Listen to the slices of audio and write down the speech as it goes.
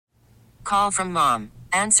Call from mom.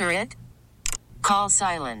 Answer it. Call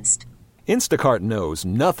silenced. Instacart knows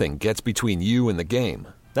nothing gets between you and the game.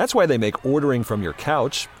 That's why they make ordering from your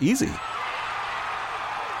couch easy.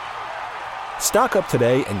 Stock up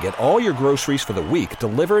today and get all your groceries for the week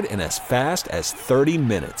delivered in as fast as 30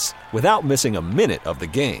 minutes without missing a minute of the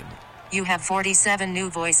game. You have 47 new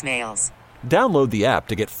voicemails. Download the app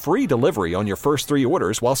to get free delivery on your first 3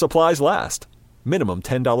 orders while supplies last. Minimum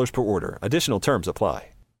 $10 per order. Additional terms apply.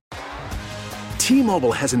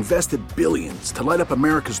 T-Mobile has invested billions to light up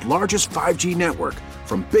America's largest 5G network,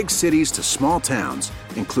 from big cities to small towns,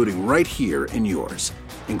 including right here in yours.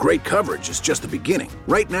 And great coverage is just the beginning.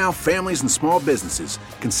 Right now, families and small businesses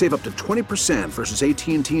can save up to 20% versus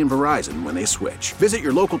AT&T and Verizon when they switch. Visit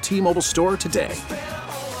your local T-Mobile store today.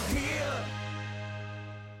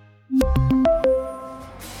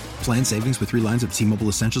 Plan savings with 3 lines of T-Mobile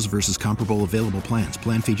Essentials versus comparable available plans.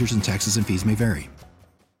 Plan features and taxes and fees may vary.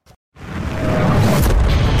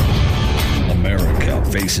 America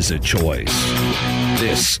faces a choice.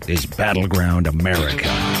 This is Battleground America.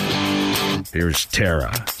 Here's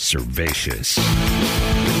Tara Servatius.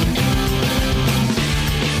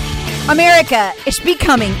 America is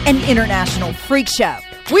becoming an international freak show.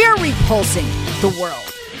 We are repulsing the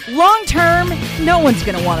world. Long term, no one's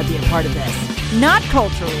going to want to be a part of this. Not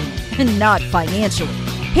culturally and not financially.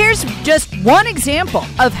 Here's just one example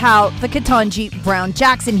of how the Ketanji Brown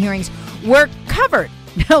Jackson hearings were covered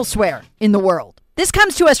elsewhere in the world. This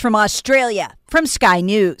comes to us from Australia, from Sky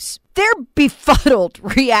News. Their befuddled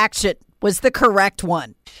reaction was the correct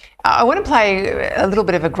one. I want to play a little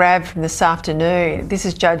bit of a grab from this afternoon. This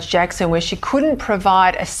is Judge Jackson, where she couldn't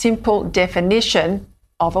provide a simple definition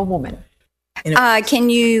of a woman. Can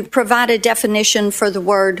you provide a definition for the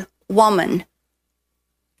word woman?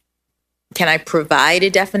 Can I provide a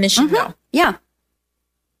definition? Mm-hmm. No. Yeah.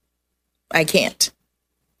 I can't.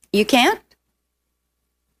 You can't?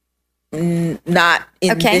 Not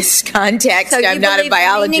in this context. So I'm not a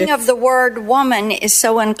biologist. The meaning of the word woman is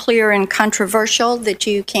so unclear and controversial that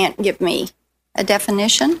you can't give me a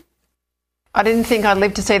definition? I didn't think I'd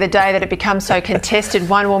live to see the day that it becomes so contested,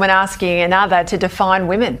 one woman asking another to define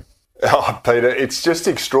women. Oh, Peter, it's just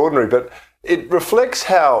extraordinary, but it reflects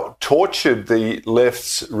how tortured the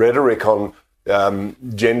left's rhetoric on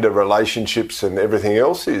gender relationships and everything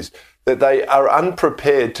else is, that they are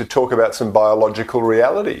unprepared to talk about some biological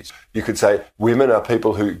realities. You could say women are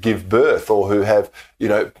people who give birth or who have,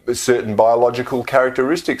 certain biological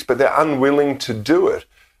characteristics, but they're unwilling to do it.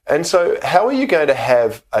 And so how are you going to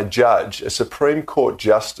have a judge, a Supreme Court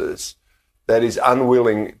justice, that is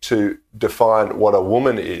unwilling to define what a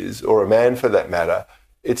woman is, or a man for that matter?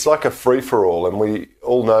 It's like a free-for-all, and we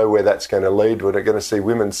all know where that's going to lead. We're going to see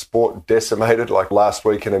women's sport decimated like last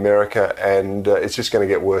week in America, and it's just going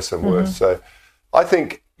to get worse and worse. So I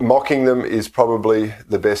think mocking them is probably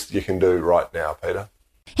the best you can do right now, Peter.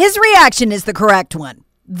 His reaction is the correct one.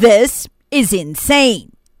 This is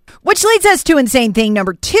insane. Which leads us to insane thing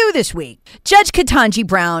number 2 this week. Judge Ketanji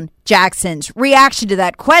Brown Jackson's reaction to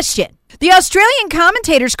that question. The Australian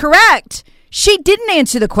commentator's correct. She didn't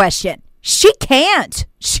answer the question. She can't.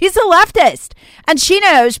 She's a leftist. And she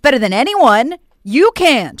knows better than anyone, you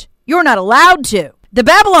can't. You're not allowed to. The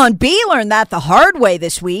Babylon Bee learned that the hard way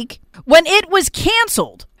this week when it was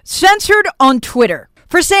canceled, censored on Twitter,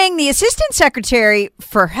 for saying the Assistant Secretary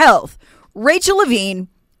for Health, Rachel Levine,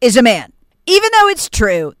 is a man, even though it's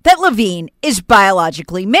true that Levine is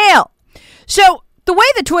biologically male. So the way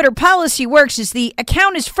the Twitter policy works is the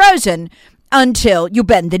account is frozen until you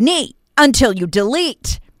bend the knee, until you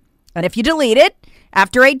delete. And if you delete it,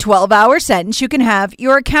 after a 12-hour sentence, you can have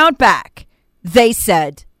your account back. They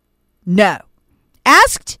said no.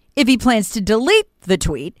 Asked if he plans to delete the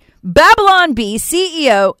tweet, Babylon Bee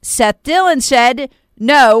CEO Seth Dillon said,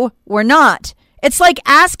 no, we're not. It's like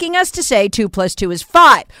asking us to say 2 + 2 is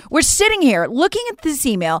 5. We're sitting here looking at this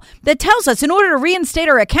email that tells us in order to reinstate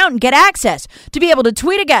our account and get access to be able to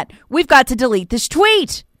tweet again, we've got to delete this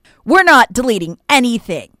tweet. We're not deleting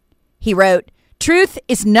anything. He wrote, truth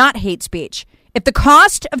is not hate speech. If the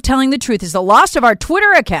cost of telling the truth is the loss of our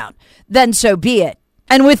Twitter account, then so be it.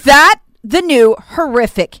 And with that, the new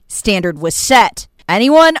horrific standard was set.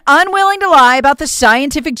 Anyone unwilling to lie about the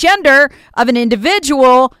scientific gender of an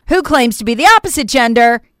individual who claims to be the opposite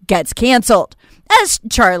gender gets canceled. As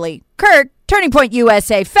Charlie Kirk, Turning Point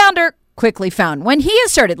USA founder, quickly found when he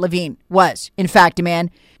asserted Levine was, in fact, a man,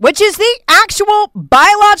 which is the actual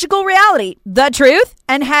biological reality, the truth,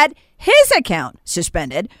 and had his account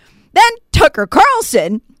suspended. Then Tucker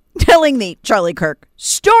Carlson, telling the Charlie Kirk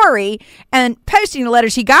story and posting the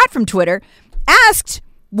letters he got from Twitter, asked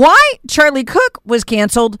why Charlie Cook was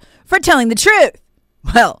canceled for telling the truth.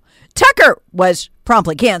 Well, Tucker was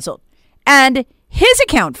promptly canceled and his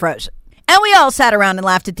account frozen. And we all sat around and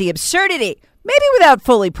laughed at the absurdity, maybe without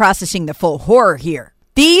fully processing the full horror here.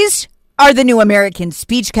 These are the new American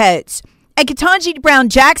speech codes. And Ketanji Brown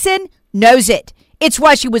Jackson knows it. It's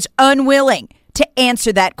why she was unwilling to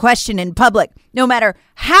answer that question in public, no matter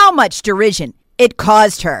how much derision it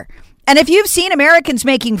caused her. And if you've seen Americans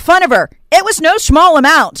making fun of her, it was no small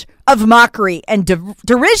amount of mockery and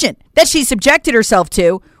derision that she subjected herself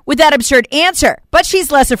to with that absurd answer. But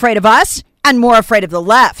she's less afraid of us and more afraid of the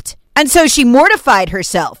left. And so she mortified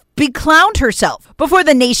herself, beclowned herself before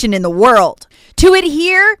the nation and the world to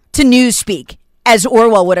adhere to newspeak, as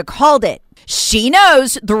Orwell would have called it. She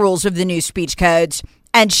knows the rules of the new speech codes,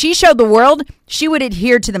 and she showed the world she would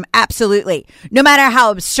adhere to them absolutely, no matter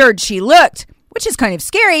how absurd she looked, which is kind of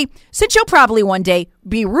scary since she'll probably one day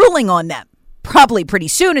be ruling on them. Probably pretty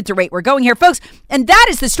soon at the rate we're going here, folks. And that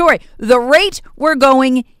is the story, the rate we're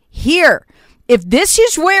going here. If this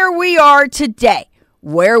is where we are today,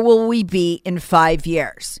 where will we be in 5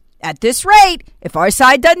 years? At this rate, if our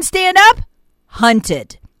side doesn't stand up,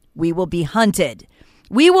 hunted. We will be hunted.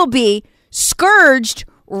 We will be scourged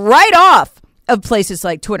right off of places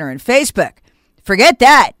like Twitter and Facebook. Forget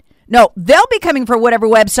that. No, they'll be coming for whatever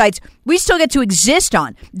websites we still get to exist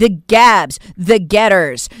on. The Gabs, the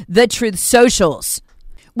Getters, the Truth Socials.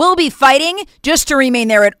 We'll be fighting just to remain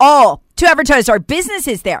there at all, to advertise our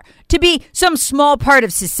businesses there, to be some small part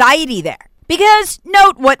of society there. Because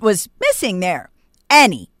note what was missing there.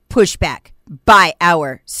 Any pushback by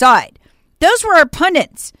our side. Those were our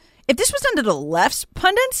pundits. If this was under the left's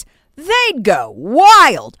pundits, they'd go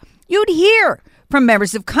wild. You'd hear from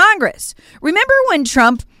members of Congress. Remember when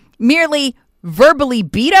Trump merely verbally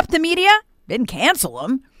beat up the media? Didn't cancel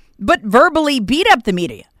them, but verbally beat up the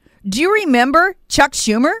media. Do you remember Chuck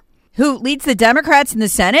Schumer, who leads the Democrats in the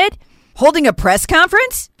Senate, holding a press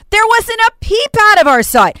conference? There wasn't a peep out of our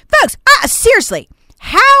side. Folks, seriously,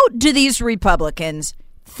 how do these Republicans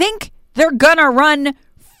think they're gonna run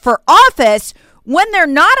for office when they're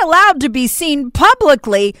not allowed to be seen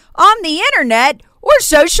publicly on the internet or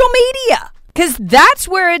social media? Because that's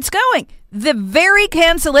where it's going. The very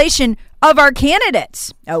cancellation of our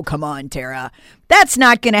candidates. Oh, come on, Tara. That's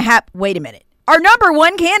not going to happen. Wait a minute. Our number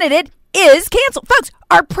one candidate is canceled. Folks,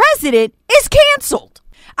 our president is canceled.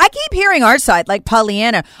 I keep hearing our side like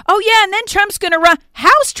Pollyanna. Oh, yeah, and then Trump's going to run.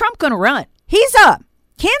 How's Trump going to run? He's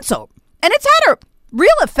canceled. And it's had a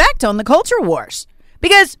real effect on the culture wars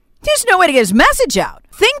because there's no way to get his message out.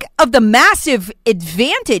 Think of the massive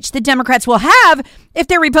advantage the Democrats will have if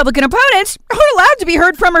their Republican opponents are allowed to be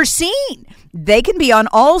heard from or seen. They can be on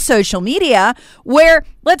all social media where,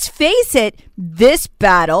 let's face it, this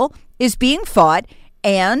battle is being fought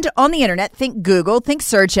and on the internet. Think Google, think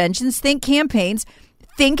search engines, think campaigns,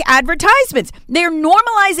 think advertisements. They're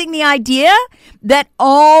normalizing the idea that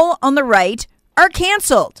all on the right are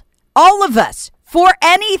canceled. All of us. For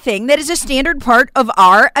anything that is a standard part of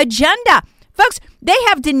our agenda. Folks, they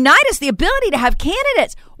have denied us the ability to have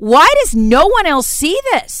candidates. Why does no one else see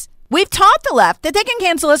this? We've taught the left that they can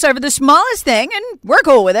cancel us over the smallest thing, and we're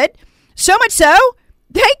cool with it. So much so,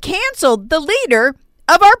 they canceled the leader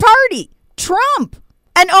of our party, Trump.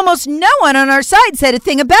 And almost no one on our side said a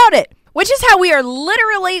thing about it, which is how we are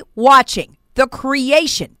literally watching the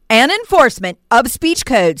creation and enforcement of speech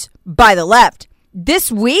codes by the left.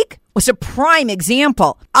 This week was a prime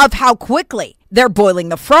example of how quickly they're boiling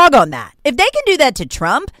the frog on that. If they can do that to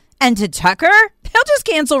Trump and to Tucker, they'll just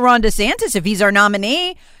cancel Ron DeSantis if he's our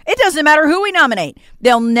nominee. It doesn't matter who we nominate.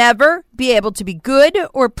 They'll never be able to be good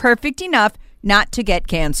or perfect enough not to get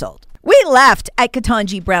canceled. We laughed at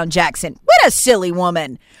Ketanji Brown Jackson. What a silly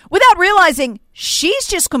woman. Without realizing she's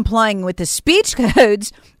just complying with the speech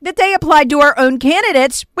codes that they applied to our own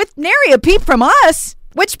candidates with nary a peep from us.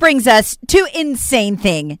 Which brings us to insane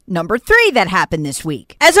thing number 3 that happened this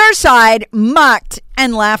week. As our side mocked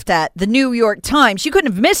and laughed at the New York Times, you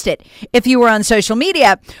couldn't have missed it if you were on social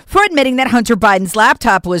media, for admitting that Hunter Biden's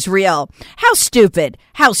laptop was real. How stupid.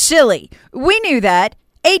 How silly. We knew that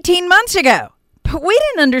 18 months ago. But we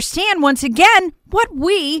didn't understand, once again, what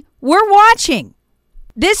we were watching.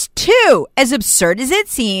 This, too, as absurd as it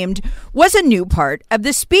seemed, was a new part of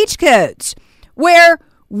the speech codes, where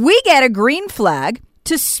we get a green flag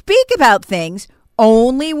to speak about things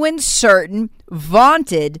only when certain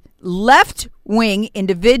vaunted left-wing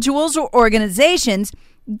individuals or organizations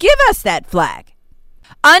give us that flag.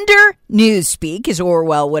 Under Newspeak, as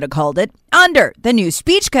Orwell would have called it, under the new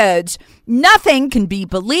speech codes, nothing can be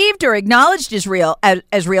believed or acknowledged as real,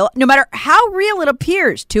 no matter how real it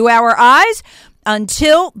appears to our eyes,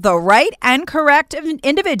 until the right and correct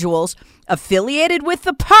individuals affiliated with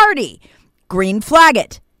the party green flag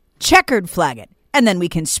it. checkered flag it, and then we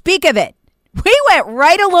can speak of it. We went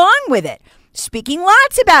right along with it, speaking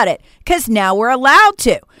lots about it, because now we're allowed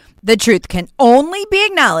to. The truth can only be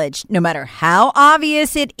acknowledged, no matter how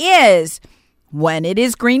obvious it is, when it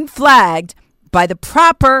is green flagged by the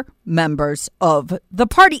proper members of the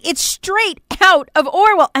party. It's straight out of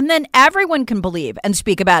Orwell, and then everyone can believe and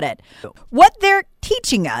speak about it. What they're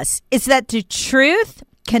teaching us is that the truth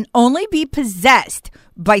can only be possessed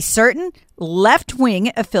by certain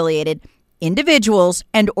left-wing affiliated individuals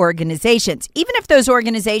and organizations, even if those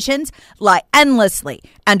organizations lie endlessly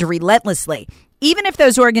and relentlessly, even if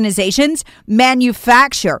those organizations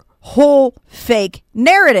manufacture whole fake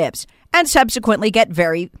narratives and subsequently get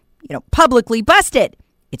very publicly busted.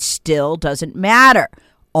 It still doesn't matter.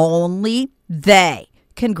 Only they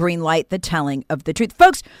can greenlight the telling of the truth.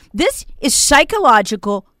 Folks, this is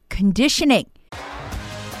psychological conditioning.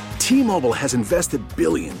 T-Mobile has invested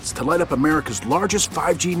billions to light up America's largest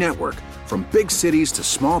 5G network, from big cities to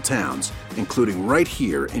small towns, including right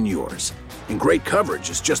here in yours. And great coverage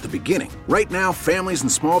is just the beginning. Right now, families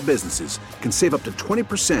and small businesses can save up to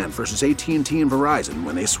 20% versus AT&T and Verizon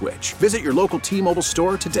when they switch. Visit your local T-Mobile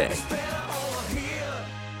store today.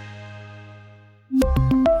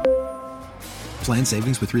 Plan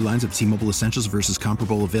savings with 3 lines of T-Mobile Essentials versus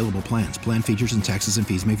comparable available plans. Plan features and taxes and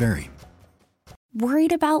fees may vary.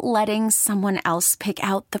 Worried about letting someone else pick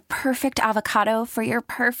out the perfect avocado for your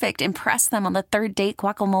perfect impress them on the third date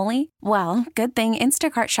guacamole? Well, good thing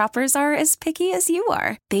Instacart shoppers are as picky as you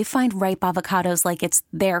are. They find ripe avocados like it's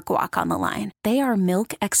their guac on the line. They are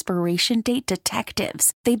milk expiration date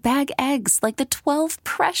detectives. They bag eggs like the 12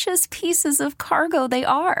 precious pieces of cargo they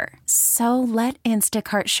are. So let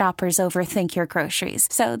Instacart shoppers overthink your groceries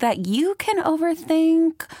so that you can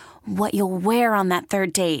overthink what you'll wear on that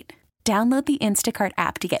third date. Download the Instacart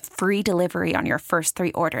app to get free delivery on your first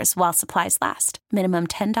 3 orders while supplies last. Minimum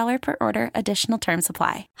 $10 per order. Additional terms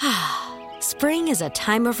apply. Spring is a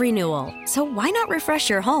time of renewal, so why not refresh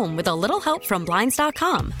your home with a little help from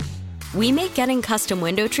Blinds.com? We make getting custom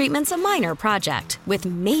window treatments a minor project with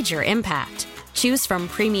major impact. Choose from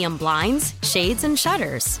premium blinds, shades, and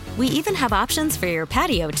shutters. We even have options for your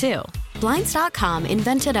patio, too. Blinds.com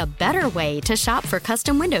invented a better way to shop for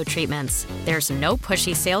custom window treatments. There's no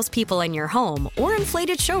pushy salespeople in your home or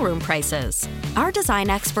inflated showroom prices. Our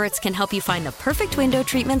design experts can help you find the perfect window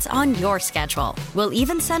treatments on your schedule. We'll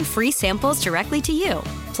even send free samples directly to you.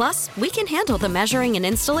 Plus, we can handle the measuring and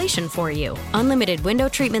installation for you. Unlimited window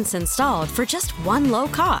treatments installed for just one low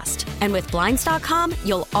cost. And with Blinds.com,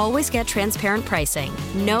 you'll always get transparent pricing.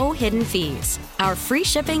 No hidden fees. Our free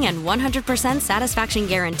shipping and 100% satisfaction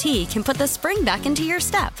guarantee can put the spring back into your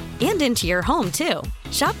step and into your home, too.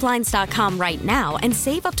 Shop Blinds.com right now and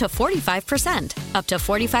save up to 45%. Up to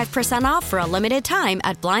 45% off for a limited time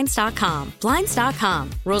at Blinds.com. Blinds.com.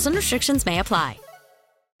 Rules and restrictions may apply.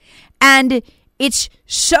 And it's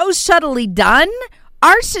so subtly done,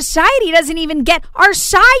 our society doesn't even get, our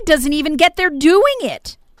side doesn't even get they're doing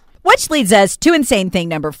it. Which leads us to insane thing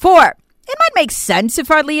number 4. It might make sense if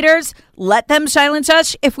our leaders let them silence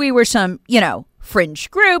us if we were some, fringe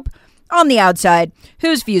group on the outside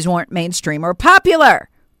whose views weren't mainstream or popular.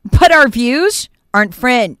 But our views aren't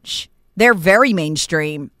fringe. They're very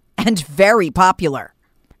mainstream and very popular.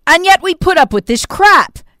 And yet we put up with this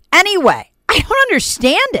crap. Anyway, I don't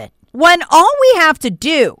understand it. When all we have to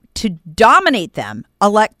do to dominate them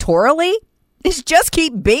electorally is just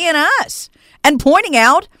keep being us and pointing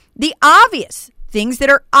out the obvious things that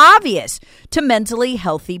are obvious to mentally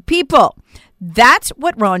healthy people. That's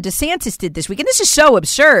what Ron DeSantis did this week. And this is so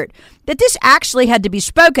absurd that this actually had to be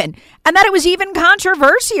spoken and that it was even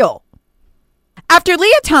controversial. After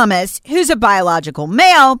Leah Thomas, who's a biological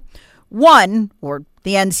male, won, or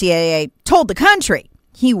the NCAA told the country,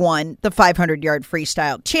 he won the 500-yard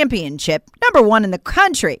freestyle championship, number 1 in the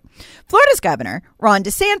country, Florida's governor, Ron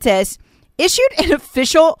DeSantis, issued an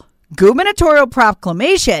official gubernatorial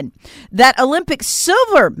proclamation that Olympic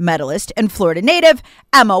silver medalist and Florida native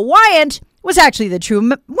Emma Wyant was actually the true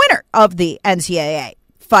winner of the NCAA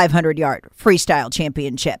 500-yard freestyle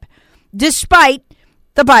championship, despite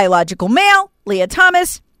the biological male, Leah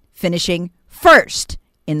Thomas, finishing first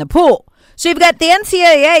in the pool. So you've got the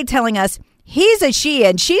NCAA telling us he's a she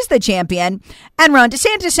and she's the champion, and Ron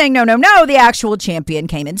DeSantis saying, no, the actual champion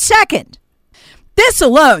came in second. This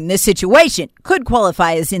alone, this situation, could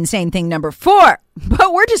qualify as insane thing number 4,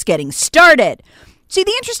 but we're just getting started. See,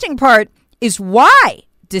 the interesting part is why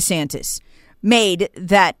DeSantis made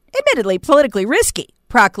that admittedly politically risky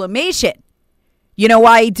proclamation. You know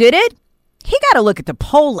why he did it? He got to look at the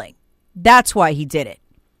polling. That's why he did it.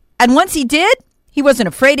 And once he did, he wasn't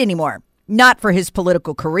afraid anymore. Not for his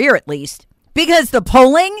political career, at least. Because the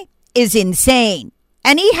polling is insane.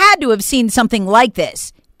 And he had to have seen something like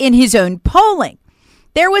this in his own polling.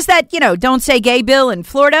 There was that, don't say gay bill in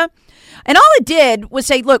Florida. And all it did was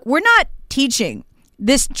say, look, we're not teaching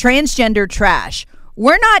this transgender trash.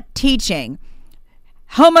 We're not teaching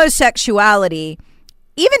homosexuality,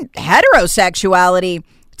 even heterosexuality,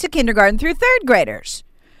 to kindergarten through third graders.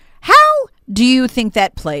 How do you think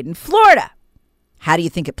that played in Florida? How do you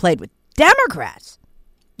think it played with Democrats?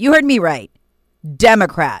 You heard me right.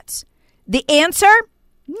 Democrats. The answer?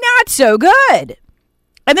 Not so good.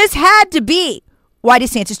 And this had to be why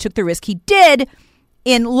DeSantis took the risk he did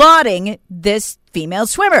in lauding this female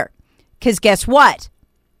swimmer. Because guess what?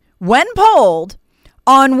 When polled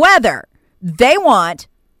on whether they want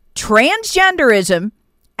transgenderism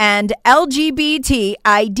and LGBT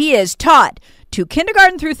ideas taught to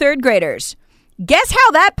kindergarten through third graders, guess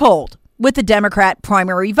how that polled with the Democrat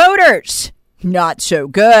primary voters? Not so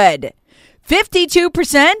good.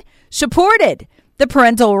 52% supported the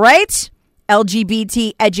parental rights,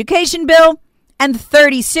 LGBT education bill, and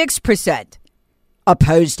 36%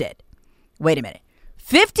 opposed it. Wait a minute.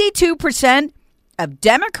 52% of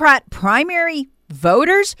Democrat primary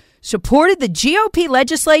voters supported the GOP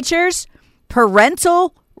legislature's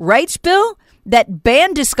parental rights bill that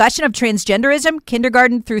banned discussion of transgenderism,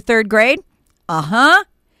 kindergarten through third grade. 52%.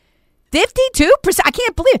 I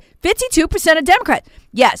can't believe it. 52% of Democrats.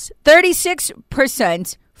 Yes,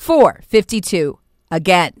 36% for, 52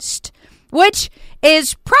 against, which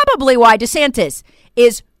is probably why DeSantis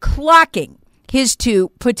is clocking his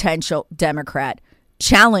two potential Democrat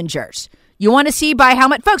challengers. You want to see by how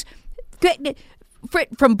much, folks,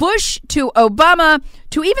 from Bush to Obama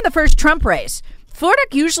to even the first Trump race, Florida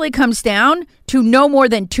usually comes down to no more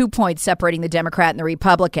than 2 points separating the Democrat and the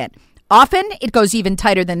Republican. Often it goes even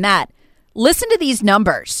tighter than that. Listen to these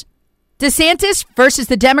numbers. DeSantis versus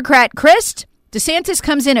the Democrat Crist. DeSantis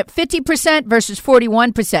comes in at 50% versus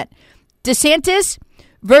 41%. DeSantis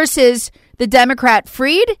versus the Democrat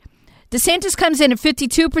Freed. DeSantis comes in at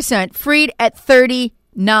 52%, Freed at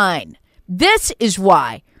 39%. This is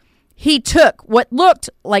why he took what looked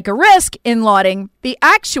like a risk in lauding the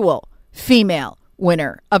actual female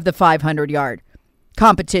winner of the 500-yard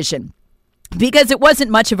competition, because it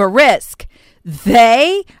wasn't much of a risk.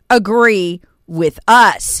 They agree with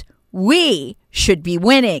us. We should be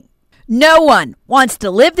winning. No one wants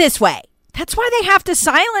to live this way. That's why they have to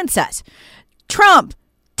silence us. Trump,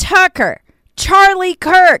 Tucker, Charlie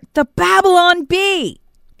Kirk, the Babylon Bee.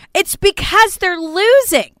 It's because they're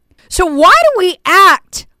losing. So why do we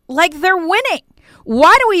act like they're winning?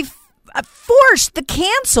 Why do we force the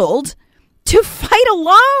canceled to fight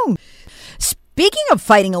alone? Speaking of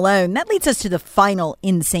fighting alone, that leads us to the final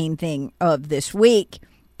insane thing of this week.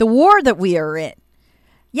 The war that we are in.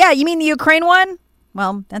 Yeah, you mean the Ukraine one?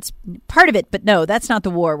 Well, that's part of it, but no, that's not the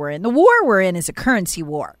war we're in. The war we're in is a currency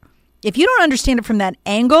war. If you don't understand it from that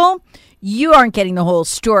angle, you aren't getting the whole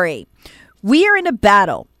story. We are in a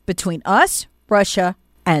battle between us, Russia,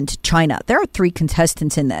 and China. There are 3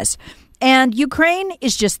 contestants in this. And Ukraine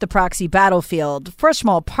is just the proxy battlefield for a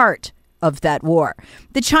small part of that war.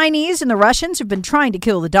 The Chinese and the Russians have been trying to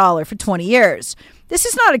kill the dollar for 20 years. This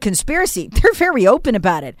is not a conspiracy. They're very open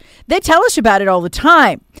about it. They tell us about it all the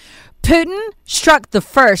time. Putin struck the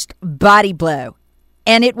first body blow,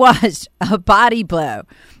 and it was a body blow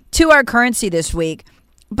to our currency this week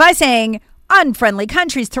by saying unfriendly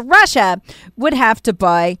countries to Russia would have to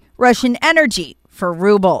buy Russian energy for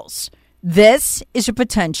rubles. This is a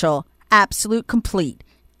potential absolute, complete,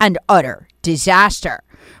 and utter disaster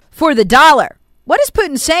for the dollar. What is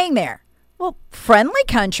Putin saying there? Well, friendly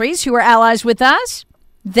countries who are allies with us,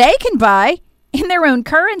 they can buy in their own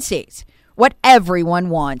currencies, what everyone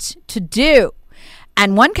wants to do.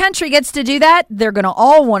 And one country gets to do that, they're going to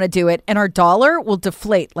all want to do it, and our dollar will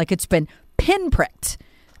deflate like it's been pinpricked.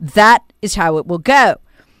 That is how it will go.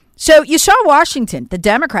 So you saw Washington, the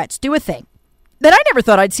Democrats, do a thing that I never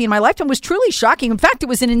thought I'd see in my lifetime. Was truly shocking. In fact, it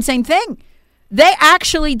was an insane thing. They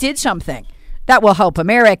actually did something that will help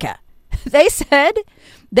America. They said,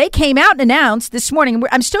 they came out and announced this morning,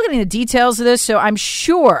 I'm still getting the details of this, so I'm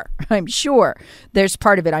sure there's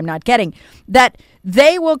part of it I'm not getting, that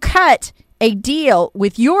they will cut a deal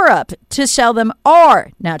with Europe to sell them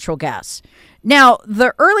our natural gas. Now,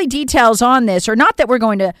 the early details on this are not that we're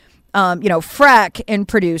going to, frack and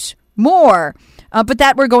produce more, but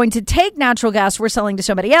that we're going to take natural gas we're selling to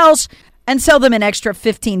somebody else and sell them an extra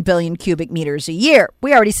 15 billion cubic meters a year.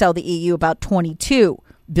 We already sell the EU about 22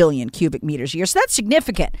 billion cubic meters a year. So that's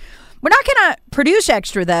significant. We're not going to produce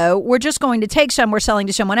extra, though. We're just going to take some we're selling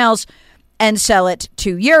to someone else and sell it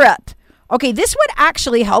to Europe. Okay, this would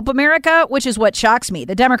actually help America, which is what shocks me.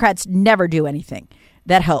 The Democrats never do anything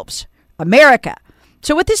that helps America.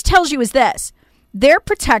 So what this tells you is this. They're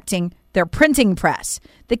protecting their printing press.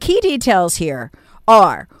 The key details here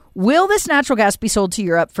are, will this natural gas be sold to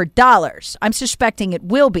Europe for dollars? I'm suspecting it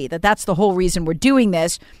will be, that's the whole reason we're doing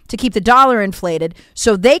this, to keep the dollar inflated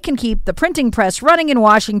so they can keep the printing press running in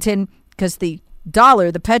Washington, because the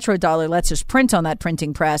dollar, the petrodollar, lets us print on that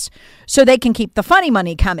printing press so they can keep the funny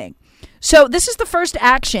money coming. So this is the first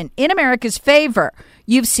action in America's favor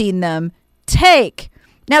you've seen them take.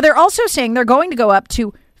 Now, they're also saying they're going to go up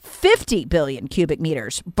to 50 billion cubic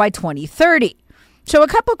meters by 2030. So a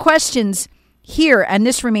couple questions here, and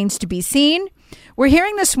this remains to be seen. We're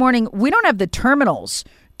hearing this morning we don't have the terminals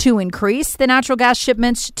to increase the natural gas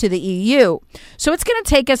shipments to the EU. So it's going to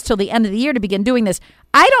take us till the end of the year to begin doing this.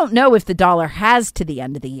 I don't know if the dollar has to the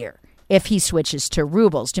end of the year if he switches to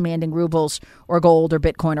rubles, demanding rubles or gold or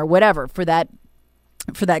Bitcoin or whatever for that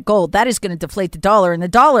gold. That is going to deflate the dollar, and the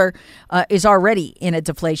dollar is already in a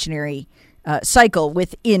deflationary cycle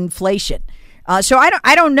with inflation. So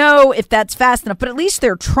I don't know if that's fast enough, but at least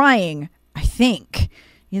they're trying, I think.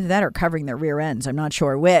 Either that or covering their rear ends. I'm not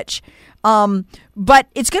sure which. But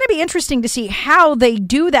it's going to be interesting to see how they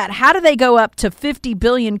do that. How do they go up to 50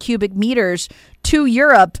 billion cubic meters to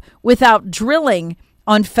Europe without drilling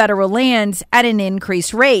on federal lands at an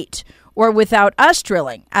increased rate, or without us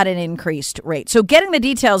drilling at an increased rate? So getting the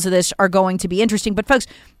details of this are going to be interesting. But folks,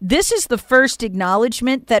 this is the first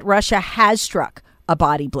acknowledgement that Russia has struck a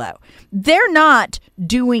body blow. They're not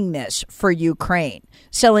doing this for Ukraine,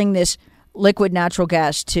 selling this liquid natural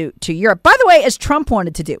gas to Europe. By the way, as Trump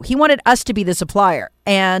wanted to do, he wanted us to be the supplier,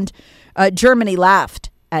 and Germany laughed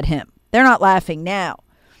at him. They're not laughing now.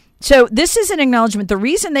 So this is an acknowledgement. The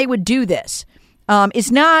reason they would do this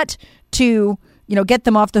is not to get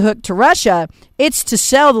them off the hook to Russia. It's to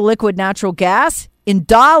sell the liquid natural gas in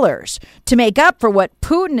dollars to make up for what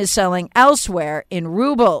Putin is selling elsewhere in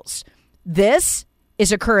rubles. This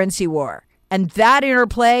is a currency war, and that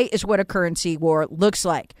interplay is what a currency war looks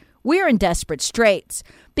like. We're in desperate straits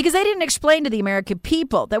because they didn't explain to the American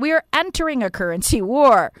people that we are entering a currency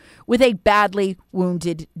war with a badly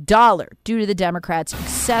wounded dollar due to the Democrats'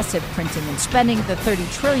 excessive printing and spending, the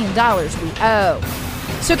 $30 trillion we owe.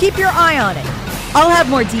 So keep your eye on it. I'll have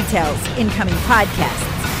more details in coming podcasts.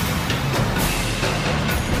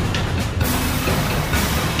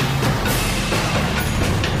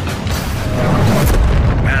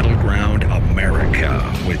 Battleground America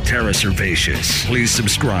with Tara Servatius. Please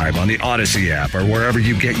subscribe on the Odyssey app or wherever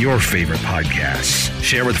you get your favorite podcasts.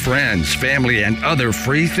 Share with friends, family, and other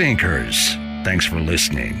free thinkers. Thanks for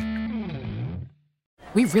listening.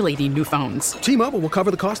 We really need new phones. T-Mobile will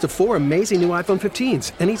cover the cost of 4 amazing new iPhone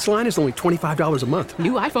 15s, and each line is only $25 a month.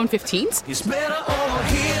 New iPhone 15s? It's better over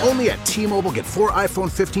here. Only at T-Mobile, get 4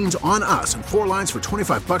 iPhone 15s on us and 4 lines for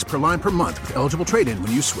 $25 per line per month with eligible trade-in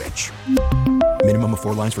when you switch. Minimum of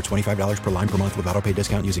 4 lines for $25 per line per month with autopay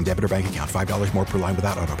discount using debit or bank account. $5 more per line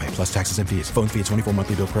without autopay, plus taxes and fees. Phone fee at 24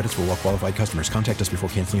 monthly bill credits for well-qualified customers. Contact us before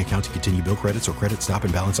canceling account to continue bill credits or credit stop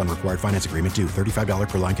and balance on required finance agreement due. $35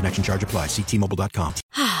 per line connection charge applies. See T-Mobile.com.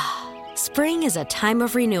 Spring is a time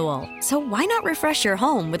of renewal, so why not refresh your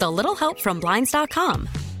home with a little help from Blinds.com?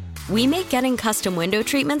 We make getting custom window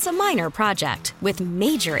treatments a minor project with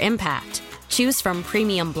major impact. Choose from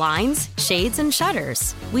premium blinds, shades, and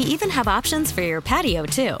shutters. We even have options for your patio,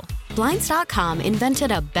 too. Blinds.com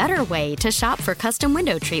invented a better way to shop for custom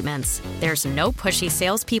window treatments. There's no pushy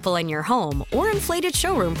salespeople in your home or inflated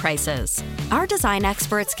showroom prices. Our design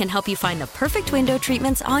experts can help you find the perfect window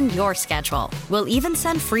treatments on your schedule. We'll even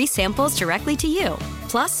send free samples directly to you.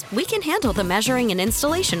 Plus, we can handle the measuring and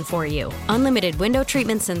installation for you. Unlimited window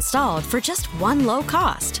treatments installed for just one low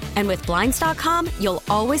cost. And with Blinds.com, you'll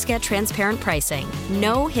always get transparent pricing.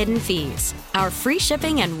 No hidden fees. Our free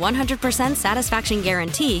shipping and 100% satisfaction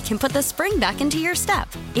guarantee can put the spring back into your step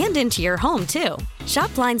and into your home, too.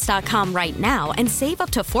 Shop Blinds.com right now and save up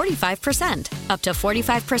to 45%. Up to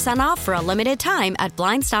 45% off for a limited time at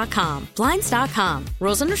Blinds.com. Blinds.com.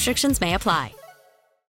 Rules and restrictions may apply.